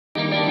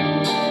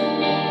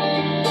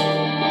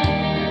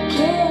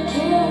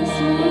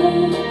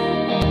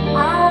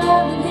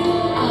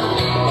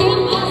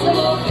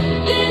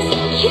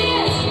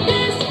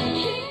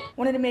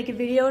wanted to make a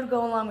video to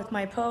go along with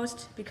my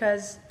post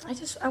because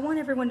I want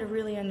everyone to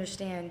really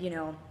understand,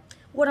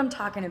 what I'm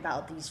talking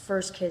about, these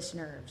first kiss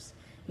nerves.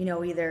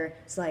 Either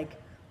it's like,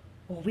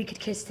 well, we could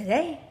kiss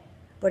today,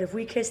 but if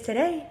we kiss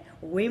today,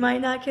 we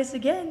might not kiss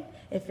again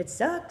if it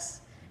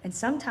sucks. And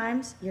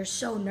sometimes you're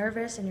so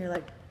nervous and you're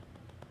like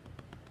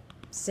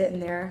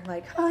sitting there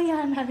like, oh yeah,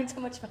 I'm having so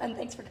much fun,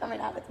 thanks for coming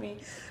out with me.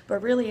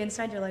 But really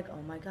inside you're like,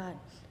 oh my God,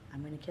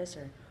 I'm gonna kiss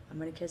her, I'm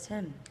gonna kiss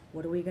him.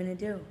 What are we gonna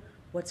do?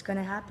 What's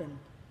gonna happen?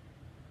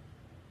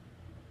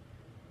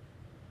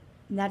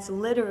 And that's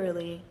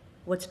literally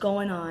what's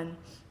going on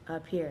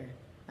up here.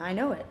 I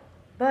know it.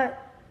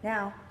 But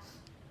now,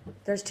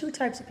 there's two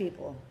types of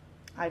people,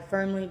 I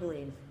firmly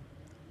believe.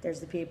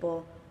 There's the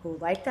people who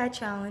like that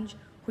challenge,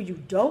 who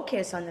you don't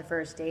kiss on the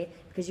first date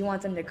because you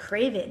want them to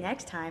crave it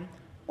next time.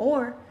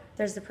 Or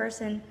there's the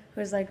person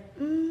who's like,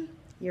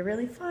 you're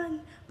really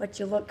fun, but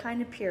you look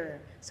kind of pure.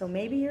 So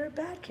maybe you're a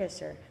bad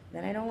kisser.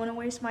 Then I don't want to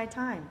waste my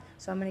time.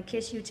 So I'm going to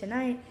kiss you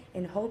tonight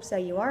in hopes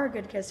that you are a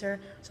good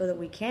kisser so that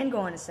we can go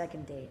on a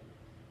second date.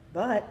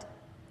 But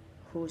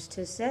who's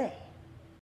to say?